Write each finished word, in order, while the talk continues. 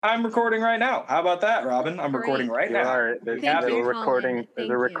I'm recording right now. How about that, Robin? I'm recording right now. There's a recording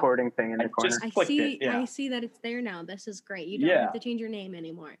thing in the corner. I see that it's there now. This is great. You don't have to change your name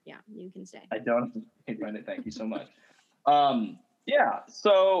anymore. Yeah, you can stay. I don't have to change my name. Thank you so much.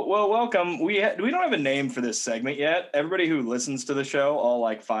 So welcome. We don't have a name for this segment yet. Everybody who listens to the show, all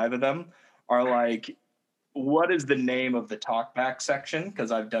like 5 of them, are like, what is the name of the talkback section?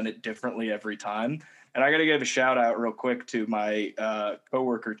 Because I've done it differently every time. And I got to give a shout out real quick to my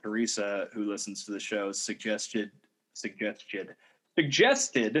coworker Teresa, who listens to the show, suggested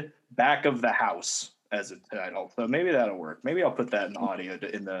 "Back of the House" as a title. So maybe that'll work. Maybe I'll put that in audio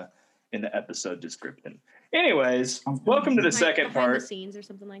in the episode description. Anyways, welcome to the second part. Behind the scenes or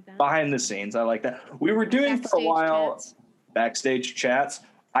something like that. Behind the scenes, I like that. We were doing for a while backstage chats.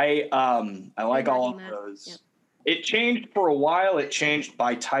 I like all of those. Yep. It changed for a while. It changed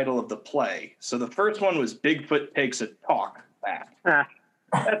by title of the play. So the first one was Bigfoot Takes a Talk Back.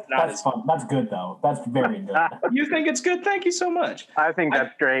 That's fun. That's good, though. That's very good. You think it's good? Thank you so much. I think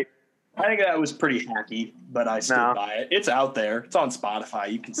that's great. I think that was pretty hacky, but I stood by it. It's out there. It's on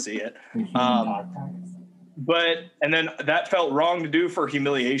Spotify. You can see it. And then that felt wrong to do for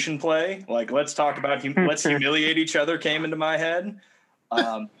humiliation play. Like, let's talk about let's humiliate each other came into my head.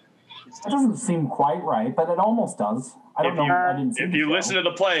 It doesn't seem quite right, but it almost does. I don't know. I didn't see if you listen to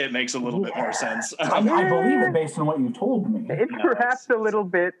the play, it makes a little bit more sense. I believe it based on what you told me. It's perhaps a little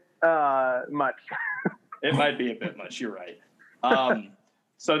bit much. It might be a bit much. You're right.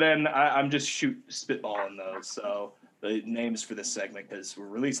 So then I'm just spitballing those. So the names for this segment, because we're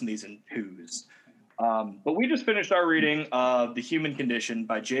releasing these in 2s. But we just finished our reading of The Human Condition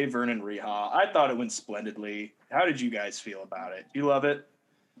by J. Vernon Reha. I thought it went splendidly. How did you guys feel about it? Do you love it?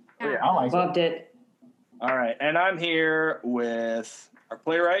 Yeah, I loved it. All right. And I'm here with our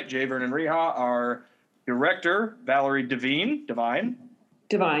playwright, J. Vernon Reha, our director, Valerie Davine.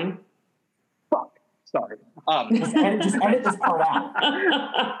 Fuck. Sorry. Just edit this part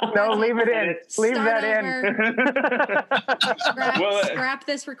out. No, leave it in. Leave that in. Scrap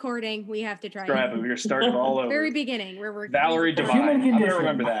this recording. We have to try it. We're starting all over. Very beginning. We're Valerie Davine. I'm going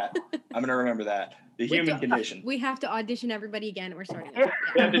to remember that. The Human Condition. We have to audition everybody again. We're starting over.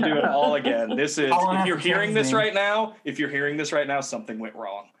 We have to do it all again. This is, if you're hearing this right now, something went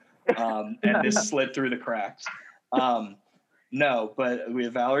wrong. And this slid through the cracks. No, but we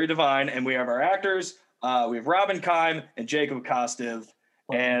have Valerie Davine, and we have our actors. We have Robin Kime and Jacob Kostiv,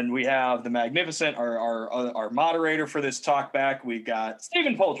 and we have the magnificent, our moderator for this talkback. We've got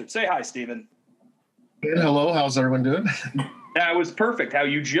Stephen Polchert. Say hi, Stephen. Good. Hello. How's everyone doing? That was perfect. How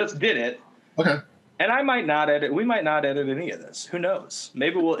you just did it. Okay. And I might not edit. We might not edit any of this. Who knows?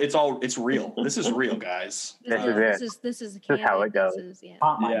 Maybe it's real. This is real, guys. This is how it goes.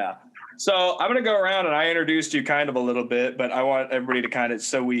 Yeah. So I'm going to go around, and I introduced you kind of a little bit, but I want everybody to kind of,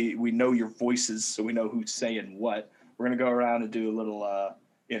 so we know your voices, so we know who's saying what. We're going to go around and do a little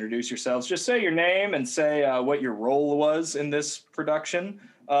introduce yourselves. Just say your name and say what your role was in this production.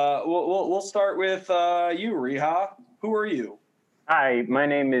 We'll start with you, Reha. Who are you? Hi, my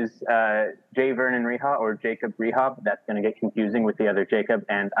name is J. Vernon Reha, or Jacob Reha. That's going to get confusing with the other Jacob,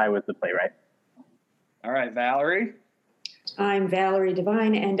 and I was the playwright. All right, Valerie. I'm Valerie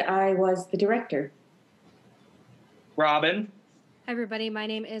Davine, and I was the director. Robin. Hi, everybody. My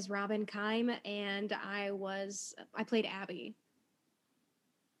name is Robin Kime, and I played Abby.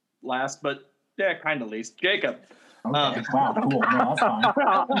 Last, but kind of least, Jacob. Okay. Wow, cool. No, that's fine.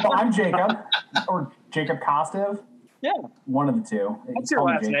 Well, I'm Jacob, or Jacob Kostiv. Yeah. One of the two. What's your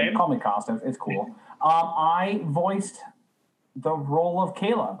last name? Call me Kostiv. It's cool. I voiced the role of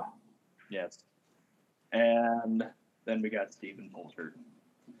Caleb. Yes. And then we got Stephen Polchert.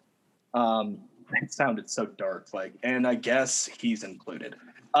 It sounded so dark, and I guess he's included.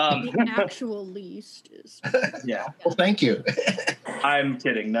 The actual least is. Yeah. Well, thank you. I'm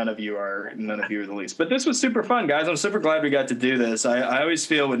kidding. None of you are the least. But this was super fun, guys. I'm super glad we got to do this. I always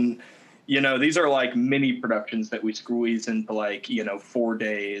feel when, these are like mini productions that we squeeze into 4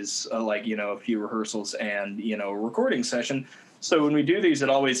 days, a few rehearsals and, a recording session. So when we do these, it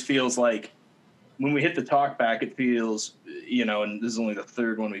always feels like when we hit the talk back, it feels, and this is only the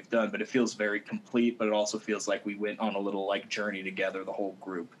third one we've done, but it feels very complete, but it also feels like we went on a little journey together, the whole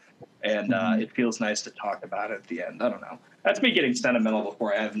group. And it feels nice to talk about it at the end. I don't know. That's me getting sentimental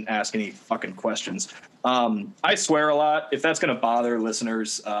before I haven't asked any fucking questions. I swear a lot. If that's going to bother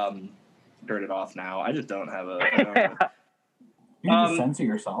listeners, turn it off now. I just don't have You can just censor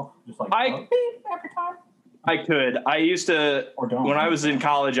yourself. Just beep every time. I could. I used to, when I was in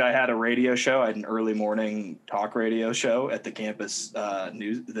college, I had a radio show. I had an early morning talk radio show at the campus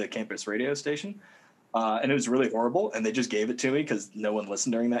the campus radio station. and it was really horrible. And they just gave it to me because no one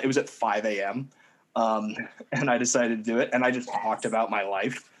listened during that. It was at 5 a.m. And I decided to do it. And I just talked about my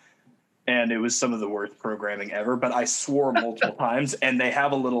life. And it was some of the worst programming ever. But I swore multiple times. And they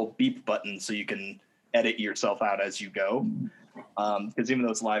have a little beep button so you can edit yourself out as you go. Because even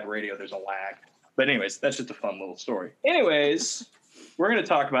though it's live radio, there's a lag. But anyways, that's just a fun little story. Anyways, we're going to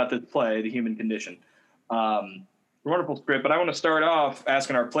talk about this play, The Human Condition. Wonderful script. But I want to start off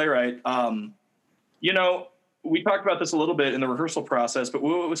asking our playwright, we talked about this a little bit in the rehearsal process, but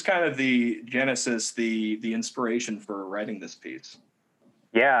what was kind of the genesis, the inspiration for writing this piece?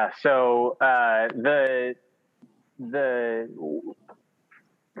 Yeah. So the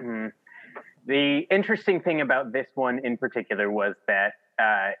interesting thing about this one in particular was that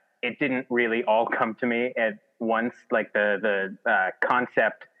it didn't really all come to me at once. Like the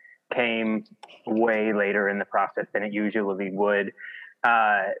concept came way later in the process than it usually would.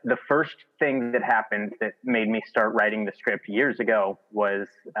 The first thing that happened that made me start writing the script years ago was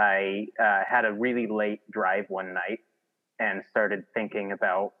I had a really late drive one night and started thinking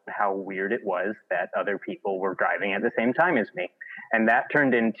about how weird it was that other people were driving at the same time as me. And that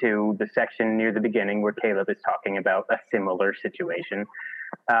turned into the section near the beginning where Caleb is talking about a similar situation.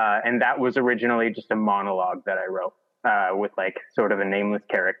 And that was originally just a monologue that I wrote with like sort of a nameless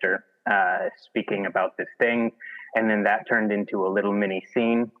character speaking about this thing. And then that turned into a little mini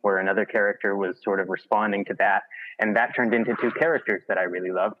scene where another character was sort of responding to that. And that turned into two characters that I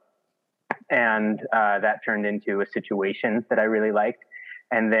really loved. And that turned into a situation that I really liked.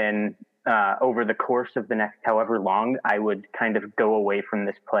 And then over the course of the next however long, I would kind of go away from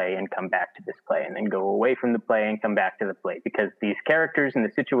this play and come back to this play, and then go away from the play and come back to the play, because these characters and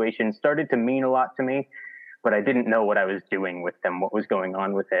the situation started to mean a lot to me, but I didn't know what I was doing with them, what was going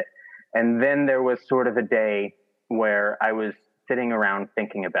on with it. And then there was sort of a day where I was sitting around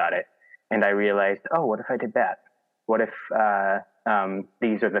thinking about it, and I realized, oh, what if I did that? What if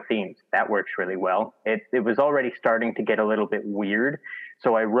these are the themes? That works really well. It was already starting to get a little bit weird,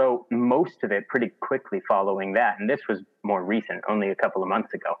 so I wrote most of it pretty quickly following that, and this was more recent, only a couple of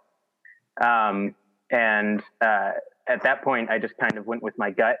months ago. And at that point, I just kind of went with my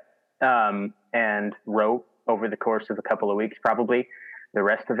gut and wrote over the course of a couple of weeks, probably, the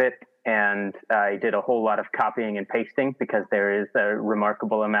rest of it. And I did a whole lot of copying and pasting because there is a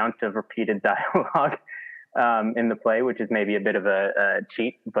remarkable amount of repeated dialogue in the play, which is maybe a bit of a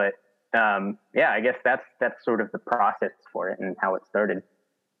cheat. But I guess that's sort of the process for it and how it started.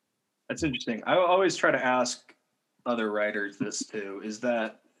 That's interesting. I always try to ask other writers this too, is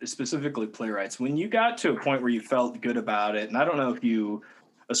that specifically playwrights, when you got to a point where you felt good about it, and I don't know if you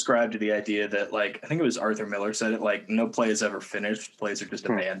ascribe to the idea that, like, I think it was Arthur Miller said it, like, no play is ever finished, plays are just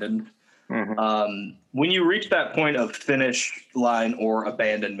abandoned. Mm-hmm. When you reach that point of finish line or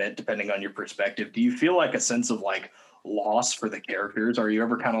abandonment, depending on your perspective, do you feel like a sense of like loss for the characters? Are you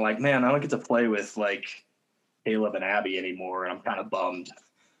ever kind of like, man, I don't get to play with like Caleb and Abby anymore, and I'm kind of bummed?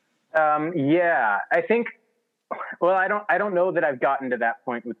 Yeah, I think. Well, I don't know that I've gotten to that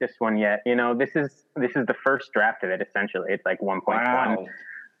point with this one yet. You know, this is the first draft of it. Essentially, it's like 1.1. Wow.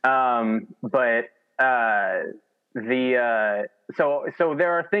 So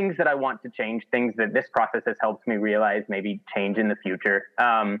there are things that I want to change, things that this process has helped me realize maybe change in the future.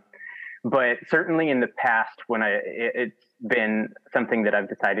 But certainly in the past, when it's been something that I've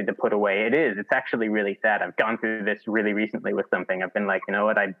decided to put away. It's actually really sad. I've gone through this really recently with something. I've been like, you know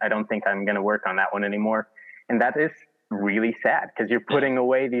what? I don't think I'm going to work on that one anymore. And that is really sad because you're putting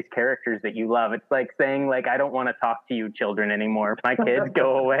away these characters that you love. It's like saying, like, I don't want to talk to you children anymore. My kids,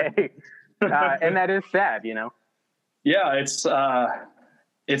 go away. And that is sad, you know? Yeah, it's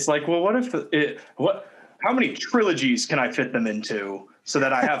like, well, how many trilogies can I fit them into so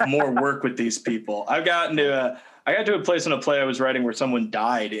that I have more work with these people? I got to a place in a play I was writing where someone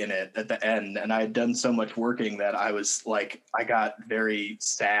died in it at the end, and I had done so much working that I was like, I got very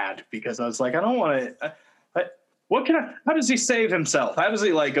sad because I was like, I don't want to. How does he save himself? How does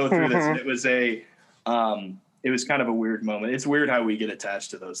he like go through this? And it was kind of a weird moment. It's weird how we get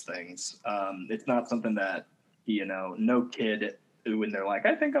attached to those things. It's not something that, no kid when they're like,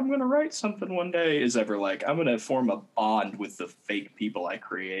 I think I'm going to write something one day is ever like, I'm going to form a bond with the fake people I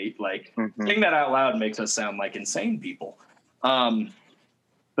create. Like saying that out loud makes us sound like insane people.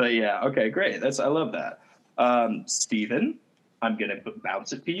 But yeah, okay, great. I love that. Stephen, I'm going to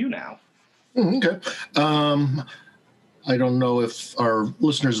bounce it to you now. Okay. I don't know if our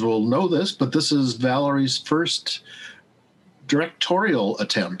listeners will know this, but this is Valerie's first directorial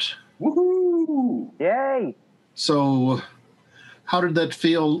attempt. Woohoo! Yay! So how did that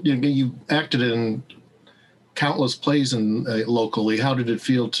feel? You acted in countless plays locally. How did it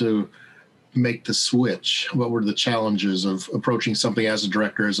feel to make the switch? What were the challenges of approaching something as a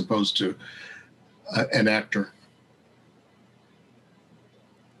director as opposed to an actor?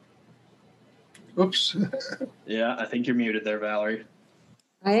 Oops. Yeah, I think you're muted there, Valerie.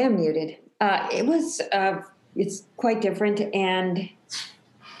 I am muted. It's quite different, and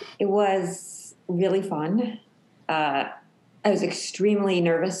it was really fun. I was extremely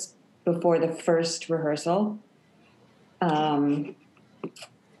nervous before the first rehearsal. And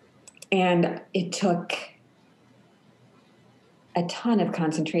it took a ton of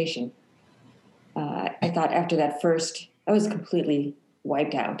concentration. I thought after that first, I was completely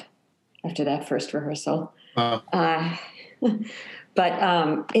wiped out after that first rehearsal. But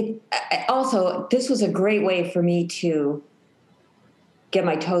this was a great way for me to get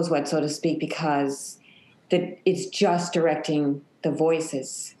my toes wet, so to speak, because it's just directing the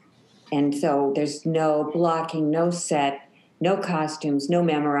voices. And so there's no blocking, no set, no costumes, no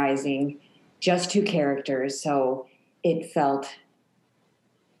memorizing, just two characters. So it felt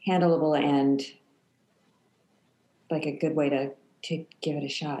handleable and like a good way to give it a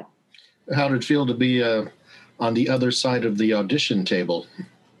shot. How did it feel to be on the other side of the audition table?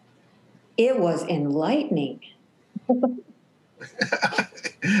 It was enlightening.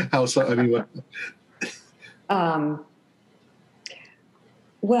 How so? I mean, what?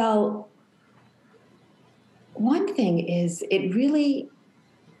 Well, one thing is it really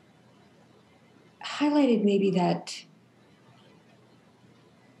highlighted maybe that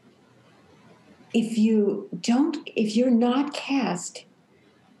if you're not cast,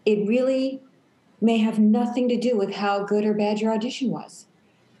 it really may have nothing to do with how good or bad your audition was.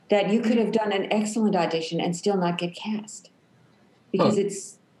 That you could have done an excellent audition and still not get cast, because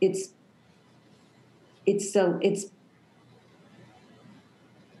it's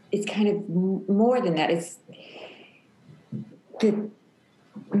kind of more than that. It's that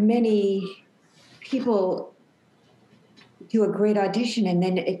many people do a great audition and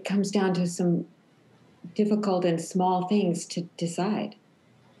then it comes down to some difficult and small things to decide.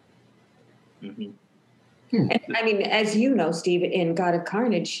 Mm-hmm. I mean, as you know, Steve, in God of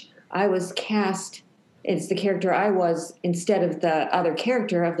Carnage, I was cast as the character I was instead of the other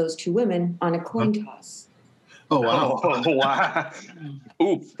character of those two women on a coin toss. Oh, wow. Oh, wow.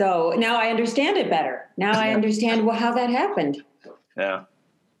 Ooh. So now I understand it better. Now I understand how that happened. Yeah.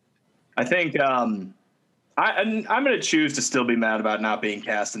 I think I'm going to choose to still be mad about not being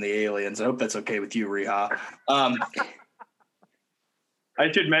cast in the Aliens. I hope that's okay with you, Reha.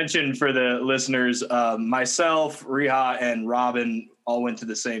 I should mention for the listeners, myself, Reha, and Robin all went to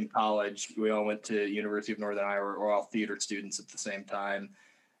the same college. We all went to University of Northern Iowa. We're all theater students at the same time.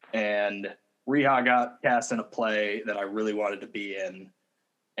 And Reha got cast in a play that I really wanted to be in.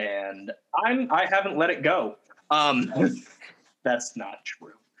 And I haven't let it go. That's not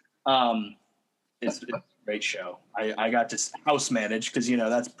true. It's a great show. I got to house manage because,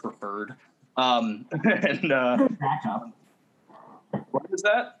 that's preferred. And Backup. what is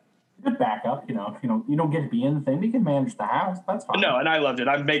that? Good backup. If you don't get to be in the thing, but you can manage the house. That's fine. No, and I loved it.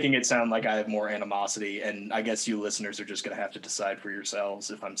 I'm making it sound like I have more animosity, and I guess you listeners are just going to have to decide for yourselves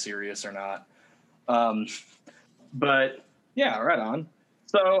if I'm serious or not. But yeah, right on.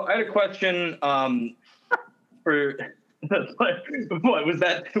 So I had a question for what was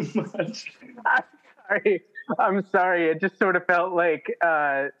that too much? I'm sorry. It just sort of felt like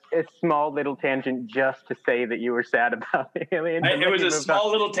a small little tangent just to say that you were sad about the Aliens. It was a small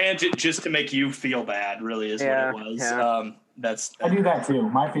little tangent just to make you feel bad, really, is what it was. Yeah. I do that too.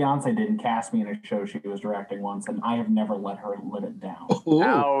 My fiance didn't cast me in a show she was directing once, and I have never let her live it down.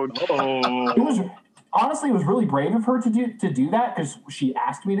 Ouch. It was really brave of her to do that, because she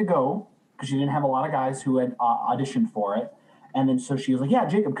asked me to go because she didn't have a lot of guys who had auditioned for it. And then so she was like, yeah,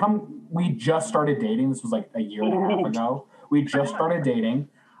 Jacob, come. We just started dating. This was like a year and a half ago. We just started dating.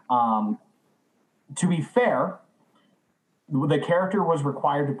 To be fair, the character was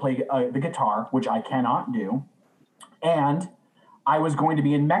required to play the guitar, which I cannot do. And I was going to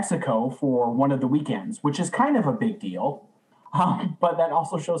be in Mexico for one of the weekends, which is kind of a big deal. But that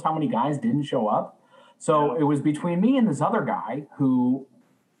also shows how many guys didn't show up. So it was between me and this other guy who,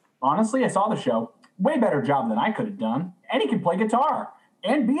 honestly, I saw the show. Way better job than I could have done. And he can play guitar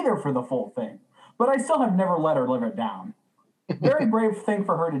and be there for the full thing. But I still have never let her live it down. Very brave thing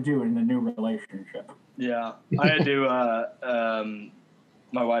for her to do in a new relationship. Yeah. I had to,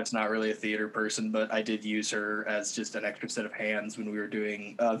 my wife's not really a theater person, but I did use her as just an extra set of hands when we were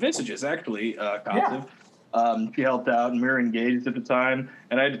doing Vintages, actually, Kostiv. She helped out, and we were engaged at the time.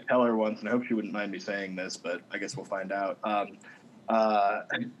 And I had to tell her once, and I hope she wouldn't mind me saying this, but I guess we'll find out.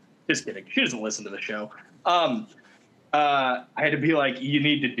 Just kidding. She doesn't listen to the show. I had to be like, you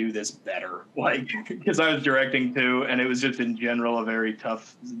need to do this better. Like, because I was directing too, and it was just in general a very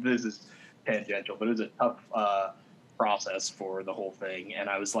tough, this is tangential, but it was a tough process for the whole thing. And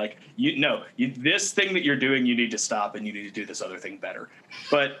I was like, this thing that you're doing, you need to stop, and you need to do this other thing better.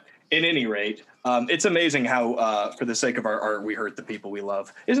 But at any rate, it's amazing how, for the sake of our art, we hurt the people we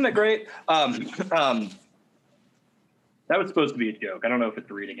love. Isn't it great? That was supposed to be a joke. I don't know if it's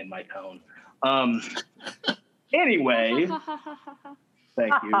reading in my tone. Anyway,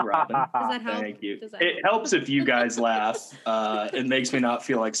 thank you, Robin. Does that help? Thank you. Does that It helps if you guys laugh. It makes me not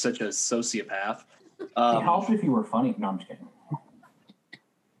feel like such a sociopath. It helped if you were funny. No, I'm just kidding.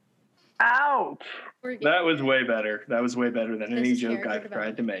 Ouch! That was way better. That was way better than any This is joke character I've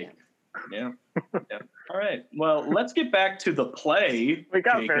tried to make. development, Yeah. All right. Well, let's get back to the play. We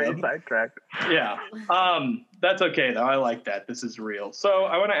got Jacob. very sidetracked. Yeah. That's okay though. I like that. This is real. So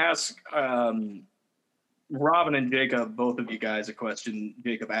I want to ask Robin and Jacob, both of you guys, a question.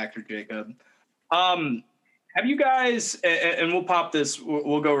 Jacob, actor Jacob. Have you guys, and we'll pop this,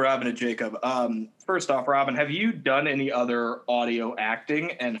 we'll go Robin and Jacob. First off, Robin, have you done any other audio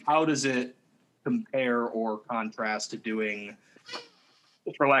acting, and how does it compare or contrast to doing,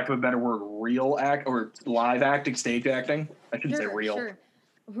 for lack of a better word, real act or live acting, stage acting? I shouldn't say real. Sure.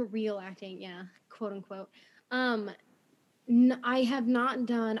 Real acting, yeah, quote unquote. I have not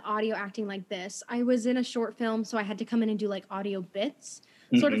done audio acting like this. I was in a short film, so I had to come in and do like audio bits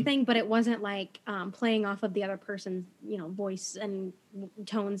sort of thing, but it wasn't like playing off of the other person's, voice and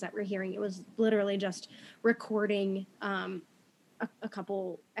tones that we're hearing. It was literally just recording a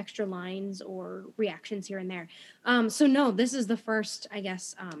couple extra lines or reactions here and there. So no, this is the first, I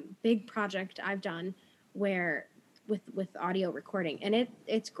guess, big project I've done where with audio recording, and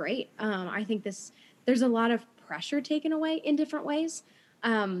it's great. I think there's a lot of pressure taken away in different ways,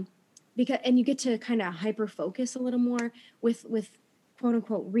 because you get to kind of hyper focus a little more with quote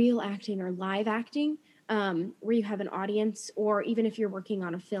unquote real acting or live acting, where you have an audience, or even if you're working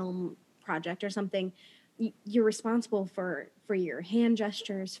on a film project or something, you're responsible for your hand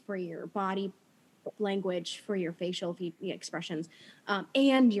gestures, for your body language, for your facial expressions,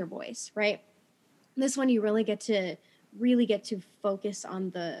 and your voice, right? This one you really get to focus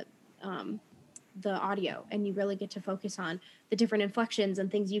on the audio, and you really get to focus on the different inflections and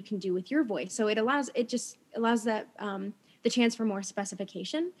things you can do with your voice. So it just allows that the chance for more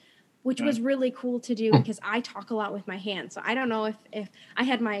specification, which was really cool to do because I talk a lot with my hands. So I don't know if I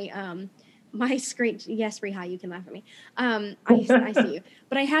had my my screen. Yes, Reha, you can laugh at me. I see you,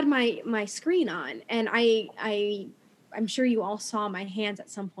 but I had my screen on, and I'm sure you all saw my hands at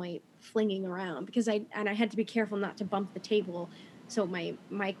some point flinging around because I had to be careful not to bump the table so my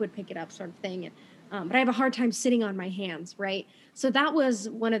mic would pick it up, sort of thing. And but I have a hard time sitting on my hands, right? So that was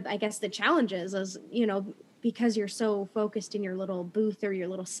one of, I guess, the challenges is, because you're so focused in your little booth or your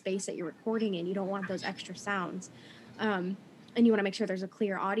little space that you're recording in, you don't want those extra sounds. And you want to make sure there's a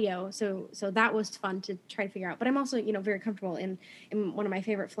clear audio. So that was fun to try to figure out. But I'm also, very comfortable in one of my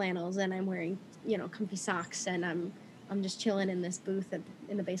favorite flannels, and I'm wearing, comfy socks, and I'm just chilling in this booth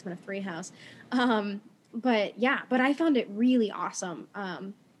in the basement of Three House. But I found it really awesome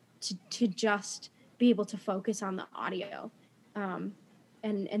to just be able to focus on the audio, and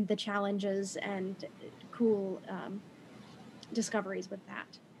the challenges and cool discoveries with that.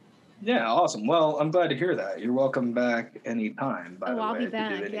 Yeah, awesome. Well, I'm glad to hear that. You're welcome back anytime, by the way. I'll be to do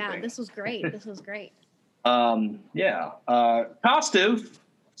back. anything. Yeah, this was great. Kostiv,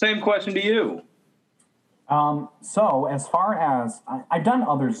 same question to you. So as far as I've done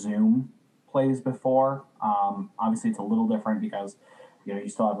other Zoom plays before, obviously it's a little different because you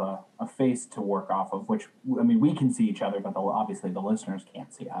still have a face to work off of, which, I mean, we can see each other, but obviously the listeners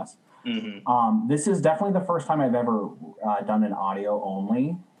can't see us. This is definitely the first time I've ever done an audio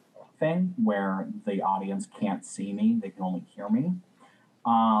only thing where the audience can't see me, they can only hear me.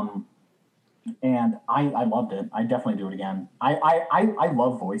 And I loved it. I definitely do it again. I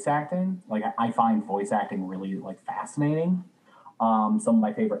love voice acting. Like, I find voice acting really fascinating. Some of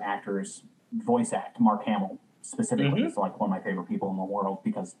my favorite actors voice act. Mark Hamill specifically is like one of my favorite people in the world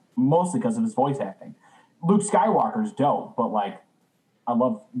mostly because of his voice acting. Luke Skywalker's dope, but I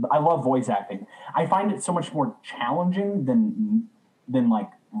love voice acting. I find it so much more challenging than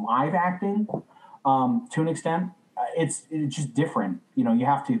live acting to an extent. It's just different. You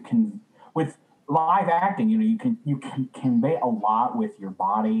have to with live acting, you can convey a lot with your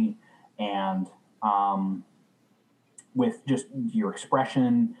body and with just your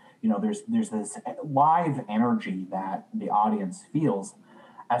expression. There's this live energy that the audience feels,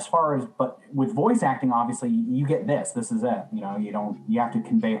 as far as, but with voice acting, obviously you get this is it. You have to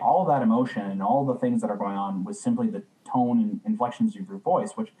convey all that emotion and all the things that are going on with simply the tone and inflections of your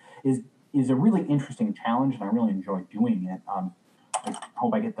voice, which is a really interesting challenge, and I really enjoy doing it. I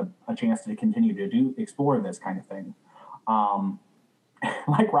hope I get a chance to continue to explore this kind of thing.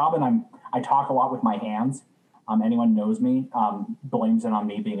 Like Robin, I talk a lot with my hands. Anyone knows me blames it on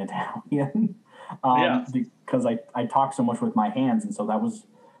me being Italian, because I talk so much with my hands, and so that was,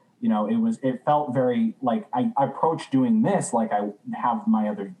 it felt very like I approached doing this like I have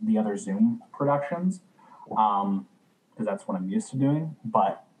the other Zoom productions, because that's what I'm used to doing,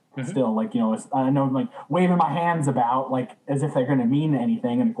 but. Still, like, I know, like, waving my hands about, like, as if they're going to mean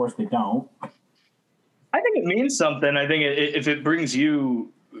anything, and of course they don't. I think it means something. I think if it brings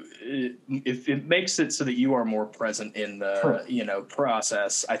you, if it makes it so that you are more present in the,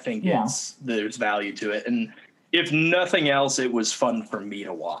 process, I think there's value to it. And if nothing else, it was fun for me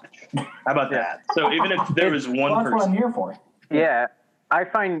to watch. How about that? So even if there was one person. That's what I'm here for. Yeah, I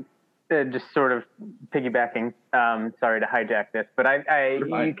find... just sort of piggybacking, sorry to hijack this, but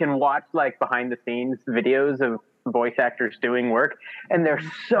you can watch like behind the scenes videos of voice actors doing work, and they're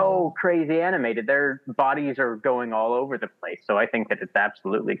so crazy animated. Their bodies are going all over the place. So I think that it's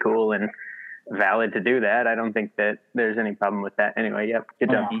absolutely cool and valid to do that. I don't think that there's any problem with that. Anyway, yep, good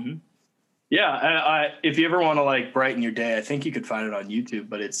job. Mm-hmm. Yeah, if you ever want to like brighten your day, I think you could find it on YouTube,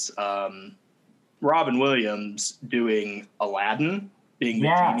 but it's Robin Williams doing Aladdin. Being the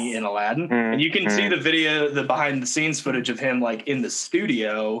genie in Aladdin. And you can see the video, the behind the scenes footage of him like in the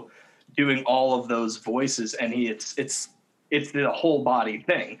studio doing all of those voices, and it's the whole body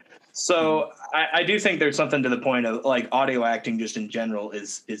thing. So I do think there's something to the point of like audio acting just in general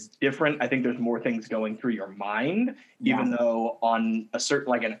is different. I think there's more things going through your mind, even though on a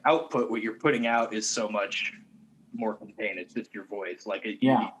certain, like an output, what you're putting out is so much more contained. It's just your voice. Like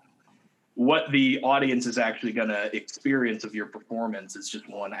what the audience is actually going to experience of your performance is just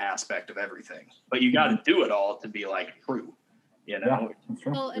one aspect of everything, but you got to do it all to be like true,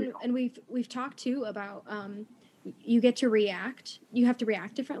 Well, and we've talked too about you get to react. You have to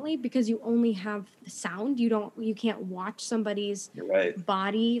react differently because you only have the sound. You can't watch somebody's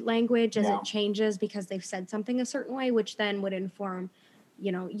body language as it changes because they've said something a certain way, which then would inform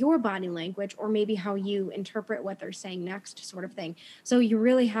your body language, or maybe how you interpret what they're saying next, sort of thing. So you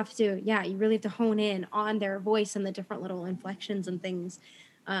really have to hone in on their voice and the different little inflections and things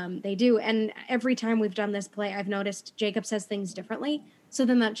they do. And every time we've done this play, I've noticed Jacob says things differently. So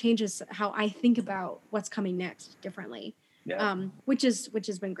then that changes how I think about what's coming next differently. Yeah. Which has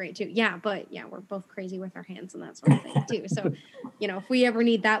been great too. Yeah. But we're both crazy with our hands and that sort of thing too. So, if we ever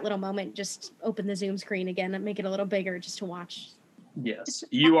need that little moment, just open the Zoom screen again and make it a little bigger just to watch. Yes,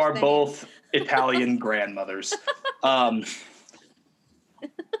 you are both Italian grandmothers. The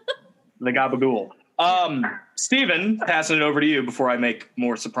gabagool. Stephen, passing it over to you before I make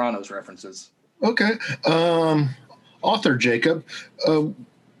more Sopranos references. Okay. Author Jacob,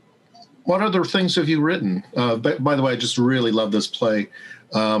 what other things have you written? By the way, I just really love this play.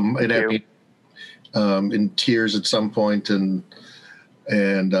 It had me in tears at some point, and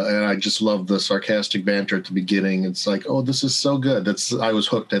I just love the sarcastic banter at the beginning. It's like, oh, this is so good. I was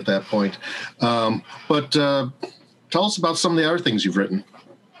hooked at that point. But tell us about some of the other things you've written.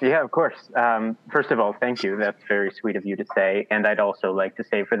 Yeah, of course. First of all, thank you. That's very sweet of you to say. And I'd also like to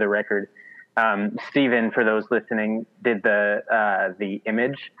say, for the record, Stephen, for those listening, did the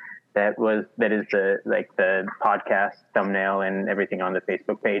image that is the podcast thumbnail and everything on the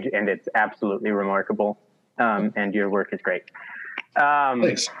Facebook page, and it's absolutely remarkable. And your work is great.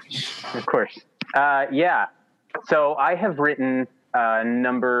 Thanks. Of course. So I have written a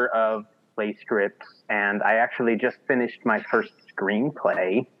number of play scripts, and I actually just finished my first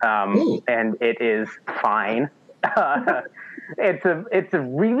screenplay, and it is fine. It's a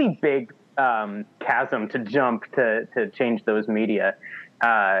really big chasm to jump to change those media,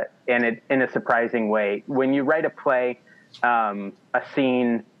 and it in a surprising way. When you write a play, a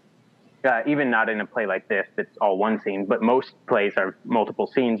scene. Even not in a play like this, it's all one scene, but most plays are multiple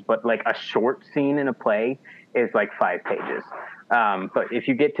scenes, but like a short scene in a play is like 5 pages. But if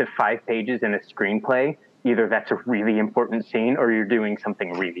you get to 5 pages in a screenplay, either that's a really important scene or you're doing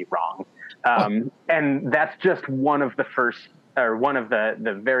something really wrong. And that's just one of the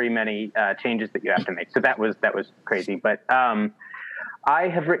very many changes that you have to make. So that was crazy. But I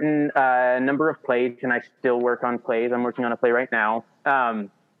have written a number of plays, and I still work on plays. I'm working on a play right now.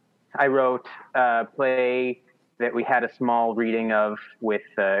 I wrote a play that we had a small reading of with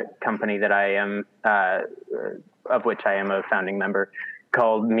a company that I am, of which I am a founding member.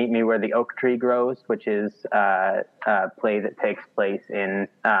 called Meet Me Where the Oak Tree Grows, which is a play that takes place in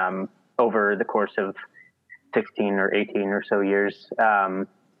over the course of 16 or 18 or so years.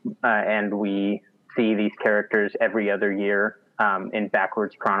 And we see these characters every other year in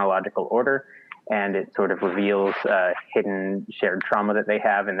backwards chronological order. And it sort of reveals hidden shared trauma that they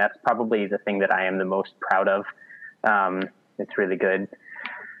have. And that's probably the thing that I am the most proud of. It's really good,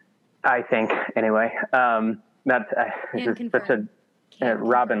 I think, anyway.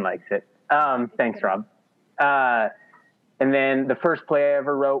 Robin likes it. Thanks, Rob. And then the first play I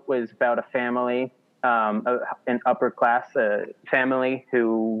ever wrote was about a family, an upper class family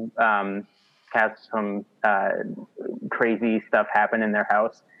who has some crazy stuff happen in their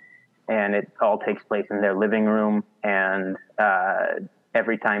house. And it all takes place in their living room. And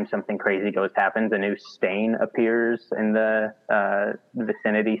every time something crazy happens, a new stain appears in the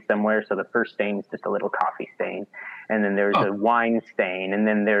vicinity somewhere. So the first stain is just a little coffee stain. And then there's a wine stain. And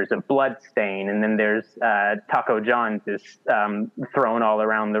then there's a blood stain. And then there's Taco John's is thrown all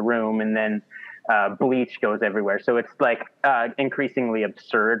around the room. And then bleach goes everywhere. So it's like increasingly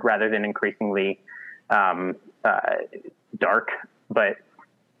absurd rather than increasingly dark. But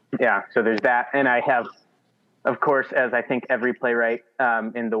yeah, so there's that. And I have, of course, as I think every playwright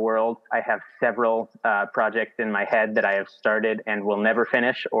in the world, I have several projects in my head that I have started and will never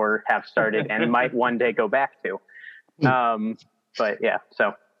finish or have started and might one day go back to. But yeah,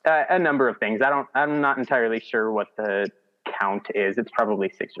 so a number of things. I'm not entirely sure what the count is. It's probably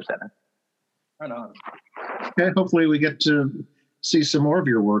 6 or 7. Right on. Okay, hopefully we get to see some more of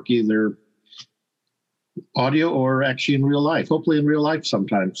your work, either audio or actually in real life. Hopefully in real life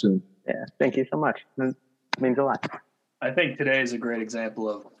sometime soon. Yeah, thank you so much. It means a lot. I think today is a great example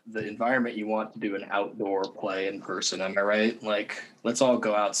of the environment you want to do an outdoor play in person. Am I right? Like, let's all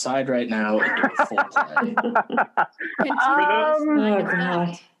go outside right now and do a full play. Oh,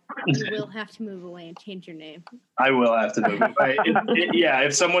 God. You will have to move away and change your name. I will have to move away.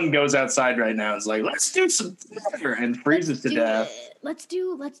 If someone goes outside right now and is like, let's do some theater and freezes to death. Let's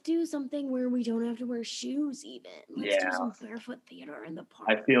do something where we don't have to wear shoes even. Let's do some barefoot theater in the park.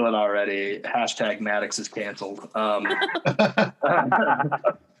 I feel it already. Hashtag Mattox is canceled. But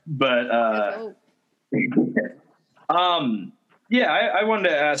I wanted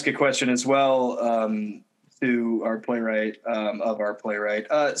to ask a question as well. To our playwright,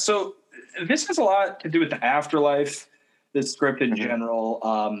 so this has a lot to do with the afterlife, this script in general,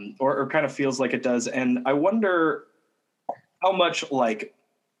 or kind of feels like it does. And I wonder how much, like,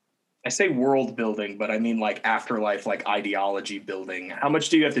 I say world building, but I mean like afterlife, like ideology building. How much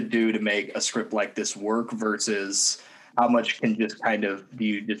do you have to do to make a script like this work versus how much do you just kind of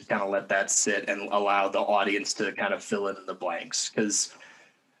let that sit and allow the audience to kind of fill in the blanks? Because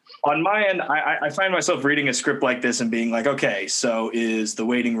on my end, I find myself reading a script like this and being like, okay, so is the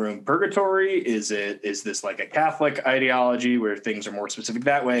waiting room purgatory? Is this like a Catholic ideology where things are more specific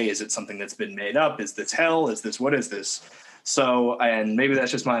that way? Is it something that's been made up? Is this hell? What is this? So, and maybe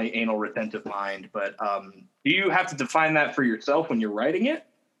that's just my anal retentive mind, but do you have to define that for yourself when you're writing it?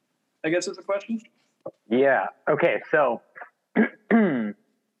 I guess is the question. Yeah. Okay. So oh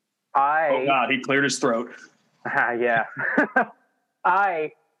God, he cleared his throat. Yeah.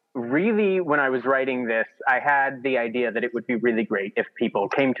 Really, when I was writing this, I had the idea that it would be really great if people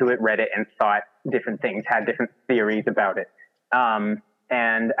came to it, read it, and thought different things, had different theories about it.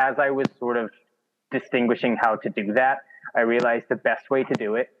 And as I was sort of distinguishing how to do that, I realized the best way to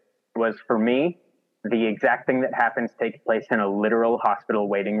do it was, for me, the exact thing that happens takes place in a literal hospital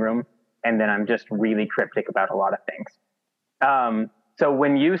waiting room, and then I'm just really cryptic about a lot of things. So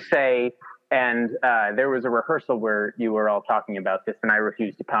when you say... And there was a rehearsal where you were all talking about this, and I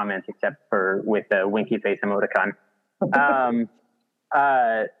refused to comment except for with the winky face emoticon.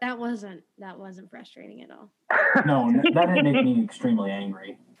 That wasn't frustrating at all. No, that didn't make me extremely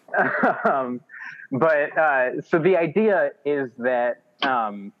angry. But so the idea is that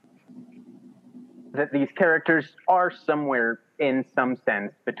that these characters are somewhere in some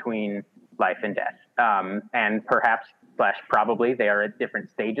sense between life and death, and perhaps / probably they are at different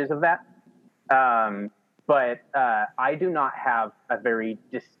stages of that. But I do not have a very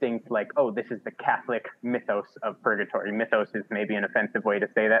distinct, like, oh, this is the Catholic mythos of purgatory. Mythos is maybe an offensive way to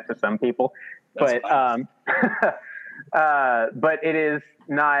say that to some people, but it is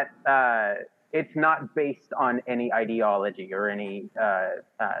not. It's not based on any ideology or any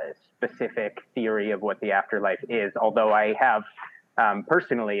specific theory of what the afterlife is. Although I have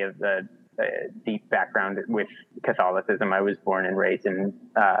personally a deep background with Catholicism. I was born and raised in.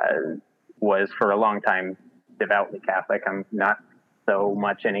 Was for a long time devoutly Catholic. I'm not so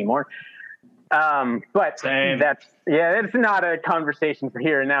much anymore. But Same. it's not a conversation for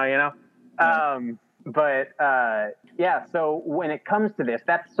here and now, you know? So when it comes to this,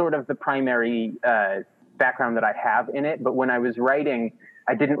 that's sort of the primary background that I have in it. But when I was writing,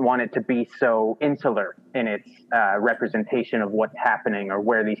 I didn't want it to be so insular in its representation of what's happening or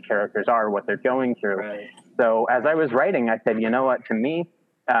where these characters are, what they're going through. Right. So as I was writing, I said, you know what, to me,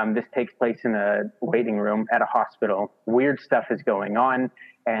 this takes place in a waiting room at a hospital. Weird stuff is going on.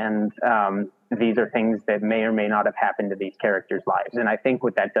 And these are things that may or may not have happened to these characters' lives. And I think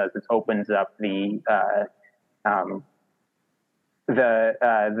what that does is opens up the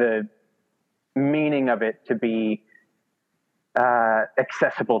meaning of it to be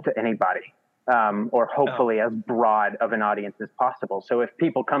accessible to anybody, or hopefully as broad of an audience as possible. So if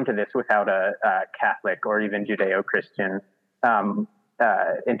people come to this without a Catholic or even Judeo-Christian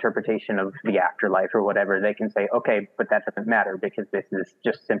interpretation of the afterlife or whatever, they can say, okay, but that doesn't matter because this is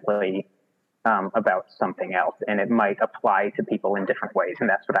just simply about something else, and it might apply to people in different ways. And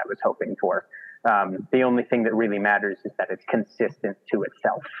that's what I was hoping for. The only thing that really matters is that it's consistent to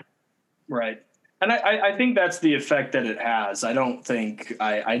itself. Right. And I think that's the effect that it has. I don't think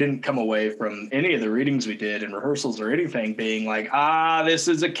I didn't come away from any of the readings we did in rehearsals or anything being like, this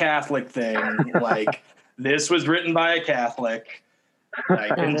is a Catholic thing. Like, this was written by a Catholic. I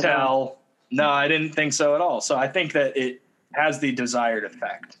can tell. No, I didn't think so at all. So I think that it has the desired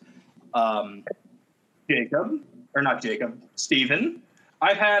effect. Stephen,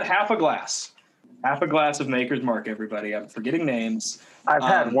 I've had half a glass of Maker's Mark, everybody. I'm forgetting names. I've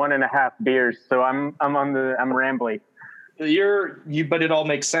had 1.5 beers, so I'm rambling. But it all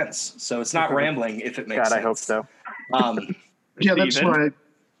makes sense. So it's not rambling if it makes sense. I hope so. That's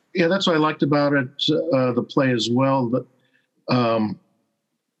what I liked about it, the play as well. That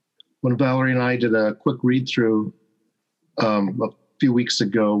when Valerie and I did a quick read through a few weeks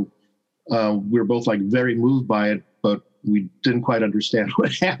ago, we were both like very moved by it, but we didn't quite understand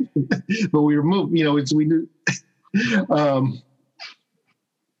what happened. But we were moved, we knew.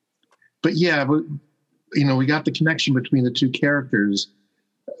 We got the connection between the two characters.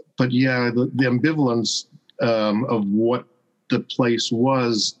 But yeah, the ambivalence of what the place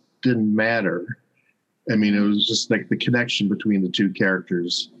was didn't matter. I mean, it was just like the connection between the two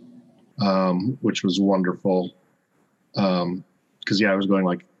characters, which was wonderful. Because I was going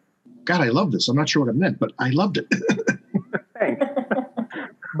like, God, I love this. I'm not sure what it meant, but I loved it. Thanks.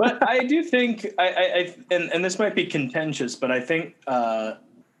 But I do think, and this might be contentious, but I think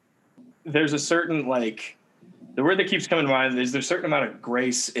there's a certain, the word that keeps coming to mind is there's a certain amount of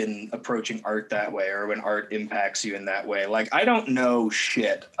grace in approaching art that way, or when art impacts you in that way. Like, I don't know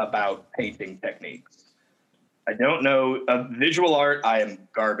shit about painting techniques. I don't know visual art. I am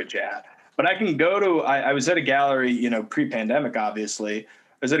garbage at. But I can go to, I was at a gallery, pre-pandemic, obviously.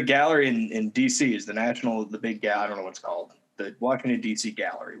 I was at a gallery in D.C. is the big gallery, I don't know what it's called. The Washington, D.C.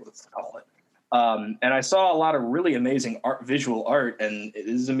 gallery, let's call it. And I saw a lot of really amazing visual art, and it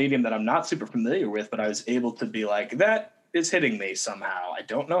is a medium that I'm not super familiar with, but I was able to be like, that is hitting me somehow. I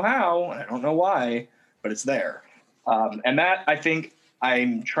don't know how, and I don't know why, but it's there. And that, I think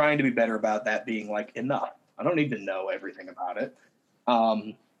I'm trying to be better about that being enough. I don't need to know everything about it.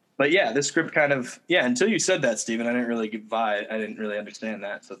 But yeah, this script kind of, until you said that, Stephen, I didn't really understand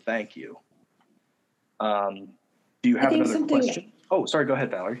that. So thank you. Do you have another question? Oh, sorry. Go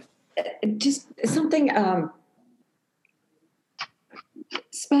ahead, Valerie. Just something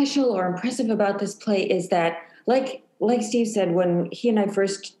special or impressive about this play is that, like Steve said, when he and I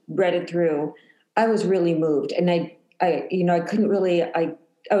first read it through, I was really moved, and I couldn't really. I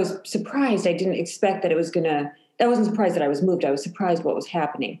was surprised. I didn't expect that it was gonna. I wasn't surprised that I was moved. I was surprised what was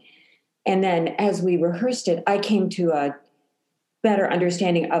happening, and then as we rehearsed it, I came to a better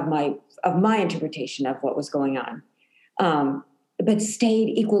understanding of my interpretation of what was going on. But stayed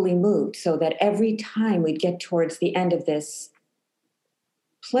equally moved, so that every time we'd get towards the end of this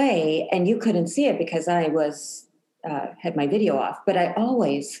play, and you couldn't see it because I was had my video off, but I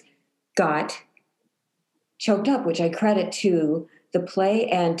always got choked up, which I credit to the play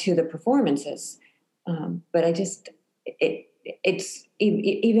and to the performances. But it's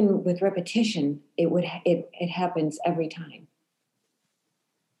even with repetition, it happens every time.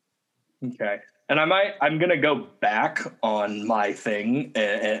 Okay. And I'm going to go back on my thing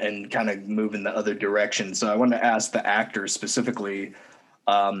and kind of move in the other direction. So I want to ask the actors specifically,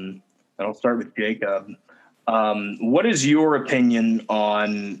 and I'll start with Jacob. What is your opinion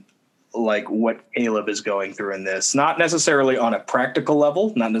on what Caleb is going through in this? Not necessarily on a practical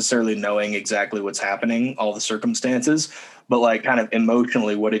level, not necessarily knowing exactly what's happening, all the circumstances, but kind of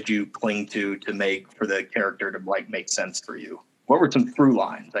emotionally, what did you cling to make for the character to make sense for you? What were some through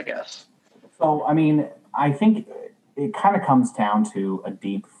lines, I guess? So, I mean, I think it kind of comes down to a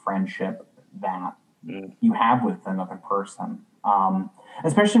deep friendship that you have with another person.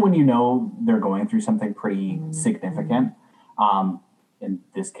 Especially when you know they're going through something pretty significant. In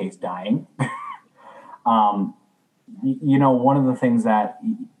this case, dying. You know, one of the things that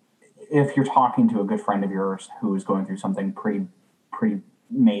if you're talking to a good friend of yours who is going through something pretty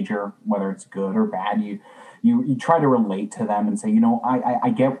major, whether it's good or bad, you try to relate to them and say, you know, I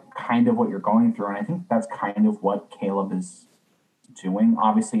get kind of what you're going through. And I think that's kind of what Caleb is doing.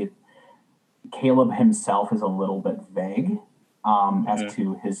 Obviously, Caleb himself is a little bit vague as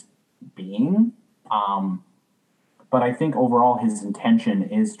to his being. But I think overall his intention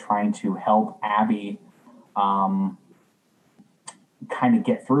is trying to help Abby kind of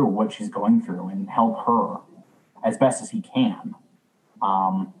get through what she's going through and help her as best as he can.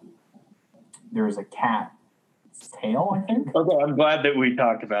 There's a cat's tail, I think. Okay, I'm glad that we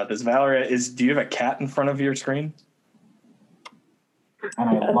talked about this. Valerie, do you have a cat in front of your screen? And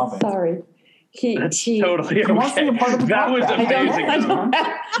I love it. Sorry. He Totally okay. That was amazing.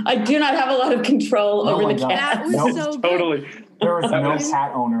 I do not have a lot of control over the cat. That was so good. Totally. There was no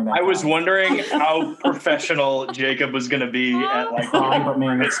cat owner that I was wondering how professional Jacob was going to be at like but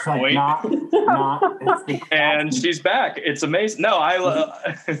man, this it's like point. not it's the And she's back. It's amazing. No,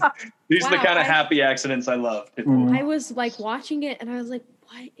 these are the kind of happy accidents I love. I was like watching it and I was like,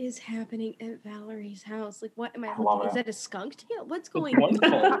 what is happening at Valerie's house? Like, what am I looking? Is that a skunk tail? What's going on?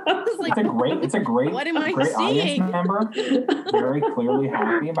 Like, it's a great what am I great seeing? audience member. Very clearly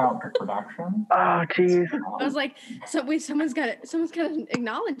happy about the production. Oh, jeez. I was like, someone's got to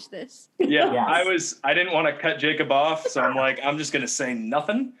acknowledge this. Yeah, Yes. I didn't want to cut Jacob off, so I'm like, I'm just going to say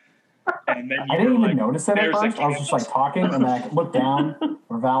nothing. And then I didn't even like, notice it at first. I was just like talking, and then I looked down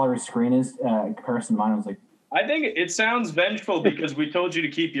where Valerie's screen is in comparison to mine. I was like, I think it sounds vengeful because we told you to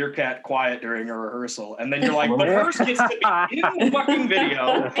keep your cat quiet during a rehearsal, and then you're like, but hers gets to be in the fucking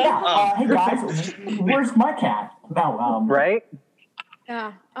video. Hey guys, where's my cat? No, right?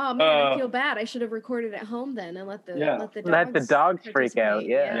 Yeah. Oh man, I feel bad. I should have recorded at home then and let the dogs freak out.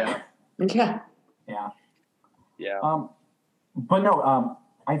 Yeah. But no,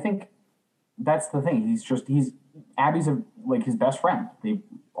 I think that's the thing. He's Abby's like his best friend. They've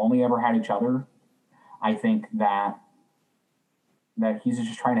only ever had each other. I think that he's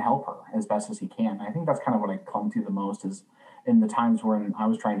just trying to help her as best as he can. I think that's kind of what I clung to the most is in the times when I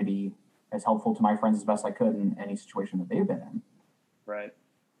was trying to be as helpful to my friends as best I could in any situation that they've been in. Right.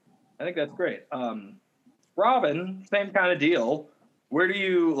 I think that's great. Robin, same kind of deal. Where do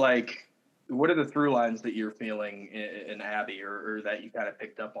you what are the through lines that you're feeling in Abby or that you kind of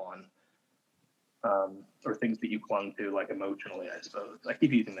picked up on? Or things that you clung to like emotionally, I suppose. I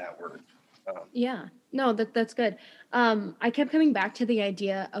keep using that word. Yeah, no, that's good. I kept coming back to the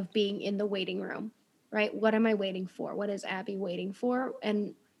idea of being in the waiting room, right? What am I waiting for? What is Abby waiting for?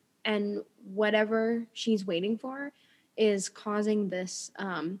 And whatever she's waiting for is causing this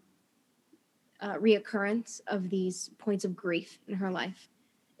reoccurrence of these points of grief in her life,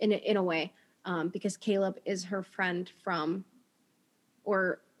 in a way, because Caleb is her friend from,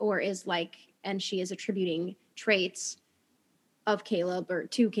 or is like, and she is attributing traits of Caleb or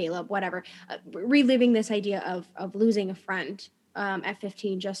to Caleb, whatever, reliving this idea of losing a friend at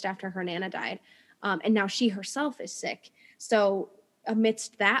 15 just after her Nana died. And now she herself is sick. So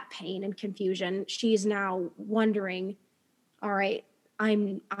amidst that pain and confusion, she's now wondering, all right,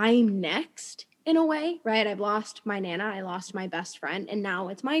 I'm next in a way, right? I've lost my Nana, I lost my best friend, and now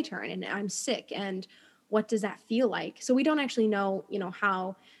it's my turn and I'm sick. And what does that feel like? So we don't actually know,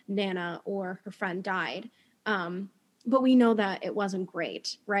 how Nana or her friend died. But we know that it wasn't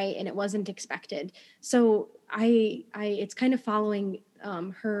great, right? And it wasn't expected. So it's kind of following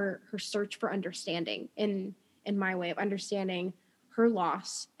her search for understanding in my way of understanding her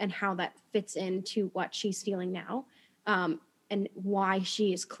loss and how that fits into what she's feeling now, and why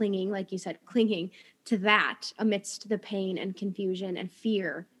she is clinging, like you said, clinging to that amidst the pain and confusion and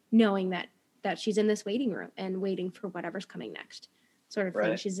fear, knowing that she's in this waiting room and waiting for whatever's coming next, sort of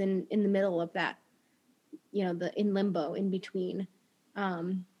thing. She's in the middle of that. In limbo in between.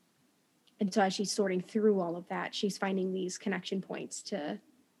 And so as she's sorting through all of that, she's finding these connection points to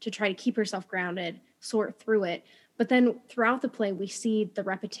try to keep herself grounded, sort through it. But then throughout the play, we see the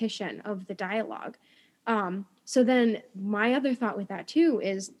repetition of the dialogue. So then my other thought with that too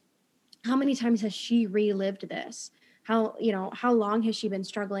is, how many times has she relived this? How long has she been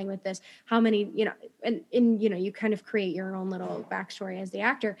struggling with this? How many, and you kind of create your own little backstory as the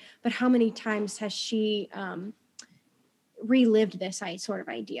actor, but how many times has she relived this sort of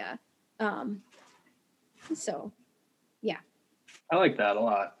idea? So, yeah. I like that a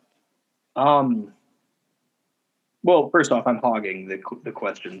lot. Well, first off, I'm hogging the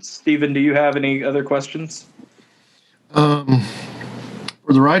questions. Stephen, do you have any other questions? For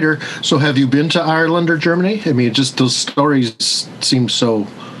the writer, so have you been to Ireland or Germany? I mean, just those stories seem so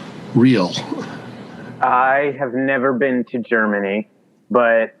real. I have never been to Germany,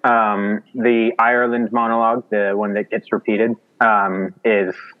 but the Ireland monologue, the one that gets repeated,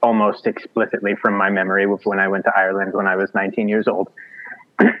 is almost explicitly from my memory of when I went to Ireland when I was 19 years old.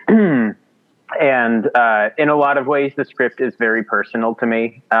 And in a lot of ways, the script is very personal to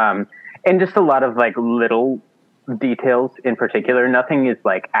me. And just a lot of like little details in particular. Nothing is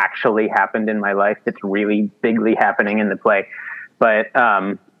like actually happened in my life that's really bigly happening in the play. But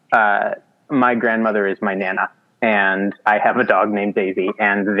my grandmother is my Nana, and I have a dog named Daisy,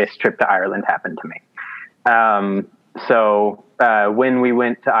 and this trip to Ireland happened to me. So when we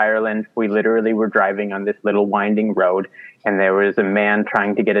went to Ireland, we literally were driving on this little winding road, and there was a man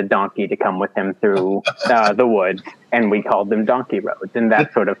trying to get a donkey to come with him through the woods, and we called them donkey roads and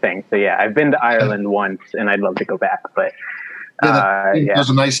that sort of thing. So yeah, I've been to Ireland once, and I'd love to go back. But that was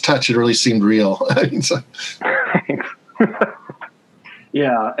a nice touch. It really seemed real.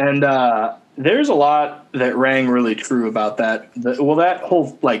 Yeah, and there's a lot that rang really true about that. That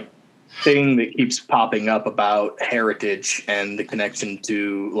whole like thing that keeps popping up about heritage and the connection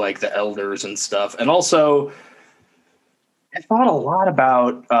to like the elders and stuff, and also I thought a lot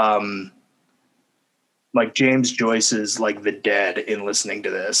about like James Joyce's like The Dead in listening to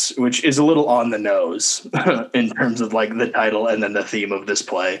this, which is a little on the nose in terms of like the title and then the theme of this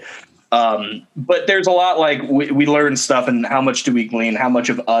play. But there's a lot like we learn stuff, and how much do we glean? How much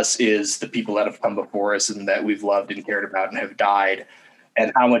of us is the people that have come before us and that we've loved and cared about and have died,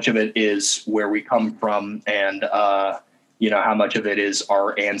 and how much of it is where we come from, and how much of it is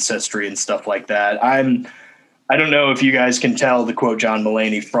our ancestry and stuff like that. I don't know if you guys can tell to quote John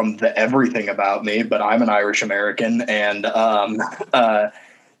Mulaney from The Everything About Me, but I'm an Irish American, and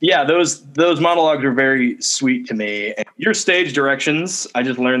those monologues are very sweet to me. And your stage directions, I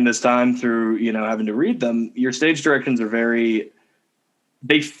just learned this time through having to read them. Your stage directions are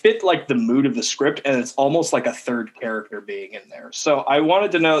they fit like the mood of the script, and it's almost like a third character being in there. So I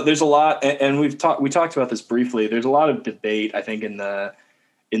wanted to know. There's a lot, and we talked about this briefly. There's a lot of debate, I think, in the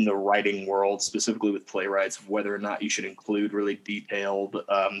writing world, specifically with playwrights, of whether or not you should include really detailed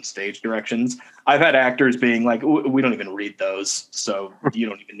stage directions. I've had actors being like, we don't even read those, so you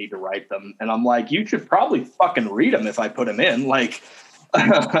don't even need to write them. And I'm like, you should probably fucking read them if I put them in. Like,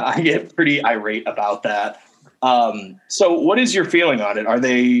 I get pretty irate about that. So what is your feeling on it? Are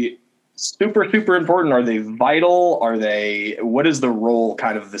they super, super important? Are they vital? What is the role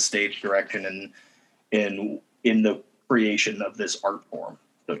kind of the stage direction in the creation of this art form?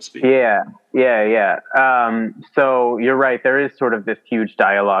 So to speak. Yeah. So you're right. There is sort of this huge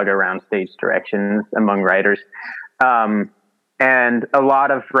dialogue around stage directions among writers. And a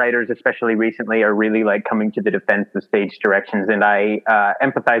lot of writers, especially recently, are really like coming to the defense of stage directions. And I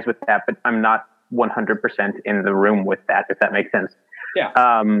empathize with that, but I'm not 100% in the room with that, if that makes sense.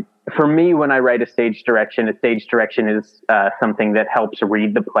 Yeah. For me, when I write a stage direction is something that helps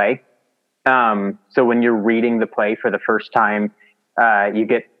read the play. So when you're reading the play for the first time, you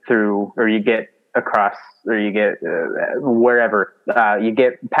get through, or you get across, or you get wherever, you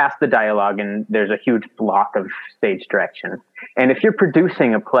get past the dialogue, and there's a huge block of stage direction. And if you're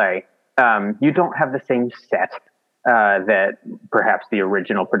producing a play, you don't have the same set that perhaps the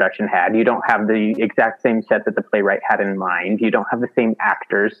original production had. You don't have the exact same set that the playwright had in mind. You don't have the same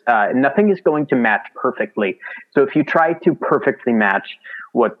actors. Nothing is going to match perfectly. So if you try to perfectly match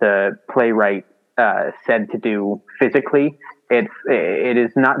what the playwright said to do physically, it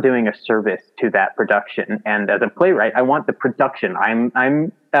is not doing a service to that production. And as a playwright, I want the production.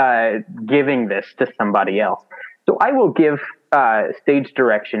 I'm giving this to somebody else. So I will give stage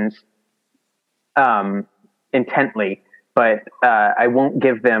directions intently, but I won't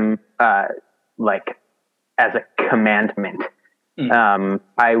give them like as a commandment.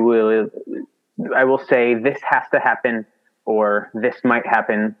 I will say this has to happen, or this might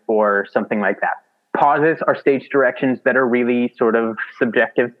happen, or something like that. Pauses are stage directions that are really sort of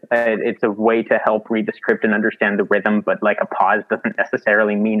subjective. It's a way to help read the script and understand the rhythm, but like a pause doesn't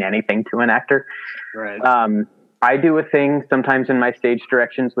necessarily mean anything to an actor. Right. I do a thing sometimes in my stage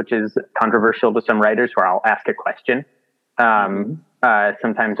directions, which is controversial to some writers, where I'll ask a question.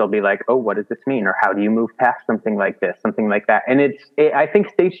 Sometimes I'll be like, oh, what does this mean? Or how do you move past something like this, something like that? And I think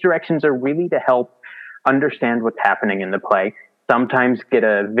stage directions are really to help understand what's happening in the play. Sometimes get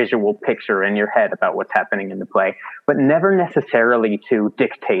a visual picture in your head about what's happening in the play, but never necessarily to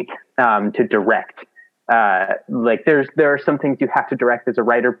dictate, to direct. like there are some things you have to direct as a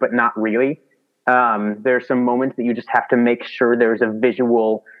writer, but not really. There are some moments that you just have to make sure there's a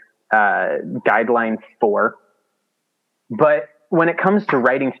visual guideline for. But when it comes to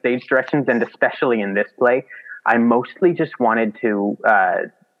writing stage directions, and especially in this play, I mostly just wanted to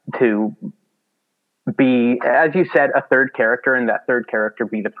be, as you said, a third character, and that third character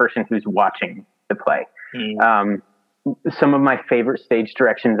be the person who's watching the play. Some of my favorite stage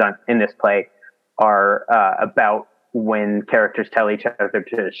directions in this play are about when characters tell each other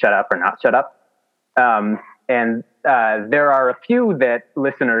to shut up or not shut up. And there are a few that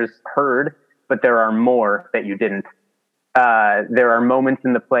listeners heard, but there are more that you didn't. There are moments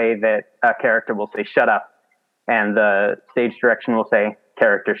in the play that a character will say, shut up, and the stage direction will say,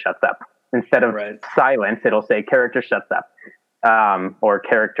 character shuts up. Instead of silence, it'll say, character shuts up, or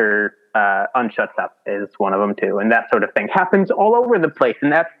character unshuts up is one of them too. And that sort of thing happens all over the place.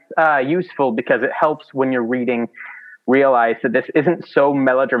 And that's useful because it helps when you're reading realize that this isn't so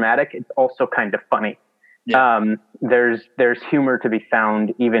melodramatic. It's also kind of funny. Yeah. There's humor to be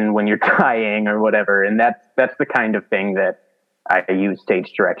found even when you're dying or whatever. And that's the kind of thing that I use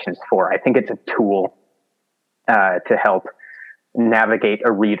stage directions for. I think it's a tool to help navigate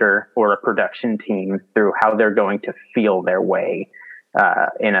a reader or a production team through how they're going to feel their way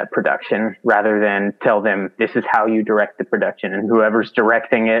in a production, rather than tell them this is how you direct the production, and whoever's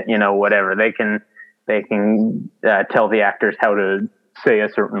directing it, whatever, they can tell the actors how to say a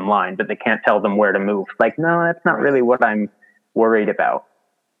certain line, but they can't tell them where to move. Like, no, that's not really what I'm worried about.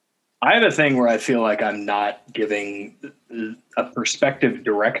 I have a thing where I feel like I'm not giving a perspective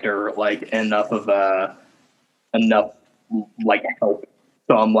director like enough like help.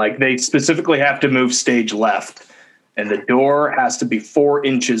 So I'm like, they specifically have to move stage left, and the door has to be 4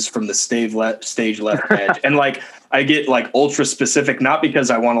 inches from the stage left edge. And like, I get like ultra specific, not because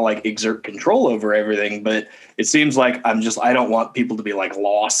I want to like exert control over everything, but it seems like I don't want people to be like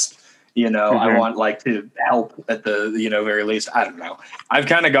lost, I want like to help at the, very least. I don't know. I've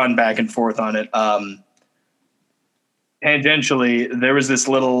kind of gone back and forth on it. Tangentially, there was this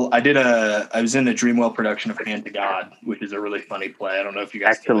I was in a Dreamwell production of Hand to God, which is a really funny play. I don't know if you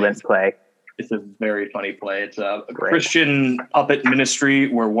guys Excellent play. It's a very funny play. It's a Christian puppet ministry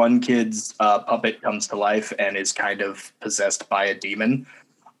where one kid's puppet comes to life and is kind of possessed by a demon.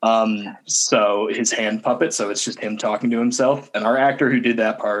 So his hand puppet, so it's just him talking to himself. And our actor who did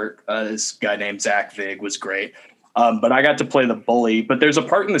that part, this guy named Zach Vig, was great. But I got to play the bully. But there's a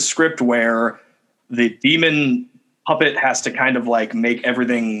part in the script where the demon puppet has to kind of like make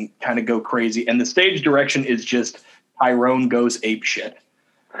everything kind of go crazy. And the stage direction is just Tyrone goes apeshit.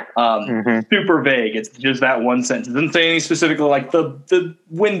 Super vague. It's just that one sentence. It doesn't say anything specifically like the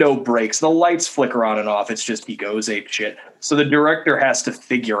window breaks, the lights flicker on and off. It's just he goes apeshit. So the director has to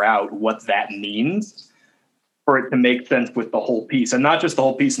figure out what that means for it to make sense with the whole piece, and not just the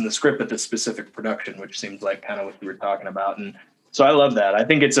whole piece in the script, but the specific production, which seems like kind of what you were talking about. And so I love that. I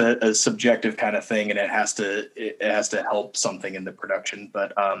think it's a subjective kind of thing, and it has to help something in the production.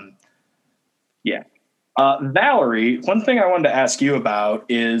 But yeah. Valerie, one thing I wanted to ask you about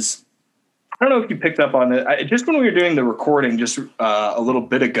is, I don't know if you picked up on it. Just when we were doing the recording just a little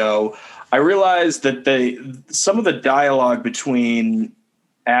bit ago, I realized that some of the dialogue between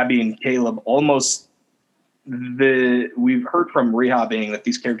Abby and Caleb almost we've heard from Reha being that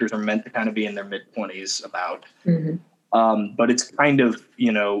these characters are meant to kind of be in their mid-20s about. But it's kind of,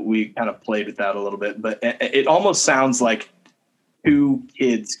 we kind of played with that a little bit, but it almost sounds like two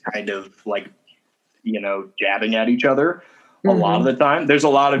kids kind of like, jabbing at each other a lot of the time. There's a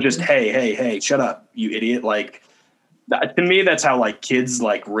lot of just, hey, shut up, you idiot. Like, to me, that's how like kids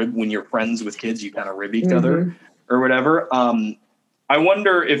like rib, when you're friends with kids, you kind of rib each other or whatever. I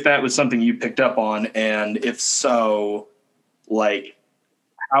wonder if that was something you picked up on, and if so, like,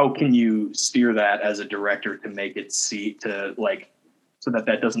 how can you steer that as a director to make it so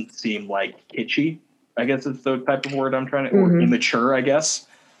that doesn't seem like kitschy, I guess is the type of word I'm trying to, or immature, I guess.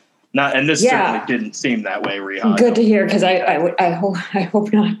 Not, and this certainly didn't seem that way, Reha. Good to hear, because I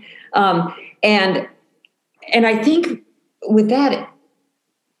hope not. And I think with that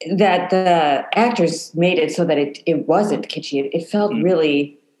the actors made it so that it wasn't kitschy. It felt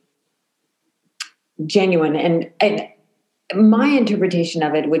really genuine, and my interpretation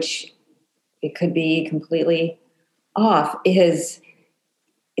of it, which it could be completely off, is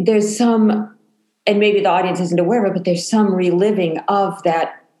there's some, and maybe the audience isn't aware of it, but there's some reliving of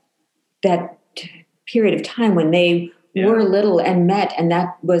that period of time when they were little and met, and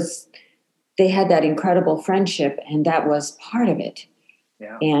they had that incredible friendship, and that was part of it.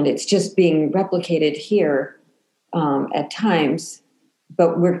 Yeah. And it's just being replicated here at times,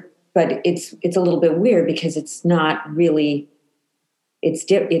 but we're but it's a little bit weird because it's not really, it's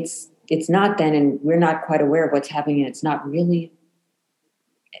not then, and we're not quite aware of what's happening, and it's not really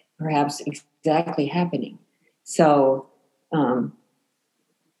perhaps exactly happening. So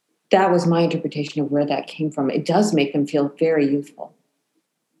that was my interpretation of where that came from. It does make them feel very youthful.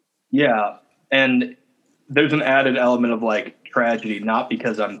 Yeah. And there's an added element of like tragedy, not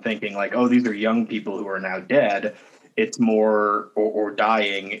because I'm thinking like, oh, these are young people who are now dead. It's more, or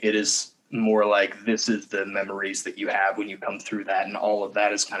dying. It is more like, this is the memories that you have when you come through that. And all of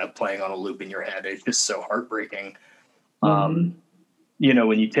that is kind of playing on a loop in your head. It's just so heartbreaking. When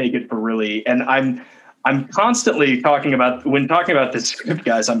you take it for really, and I'm constantly talking about this script,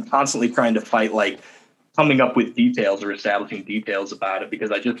 guys, I'm constantly trying to fight like coming up with details or establishing details about it,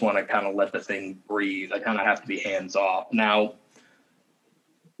 because I just want to kind of let the thing breathe. I kind of have to be hands off. Now,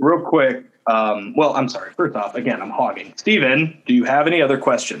 real quick, I'm sorry. First off, again, I'm hogging. Steven, do you have any other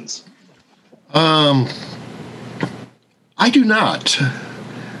questions? I do not.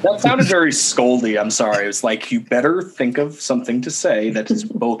 That sounded very scoldy. I'm sorry. It was like, you better think of something to say that is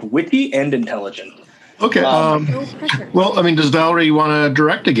both witty and intelligent. Okay. Well, I mean, does Valerie want to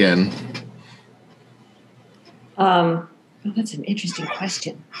direct again? That's an interesting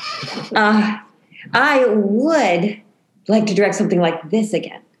question. I would like to direct something like this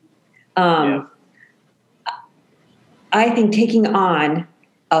again. I think taking on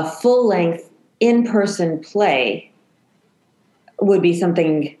a full-length in-person play would be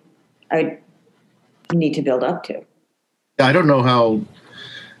something I need to build up to. I don't know how,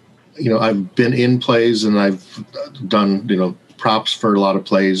 I've been in plays and I've done, props for a lot of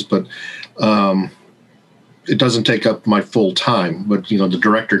plays, but it doesn't take up my full time. But, the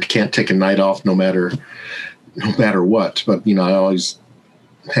director can't take a night off no matter what. But, I always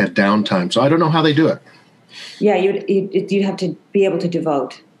had downtime. So I don't know how they do it. Yeah, you'd have to be able to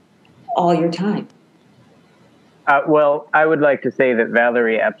devote all your time. Well, I would like to say that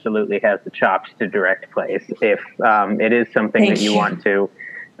Valerie absolutely has the chops to direct plays. If it is something that you want to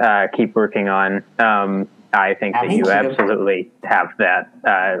keep working on, I think that you absolutely have that.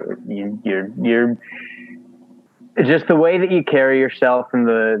 You're just the way that you carry yourself and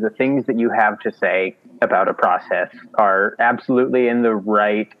the things that you have to say about a process are absolutely in the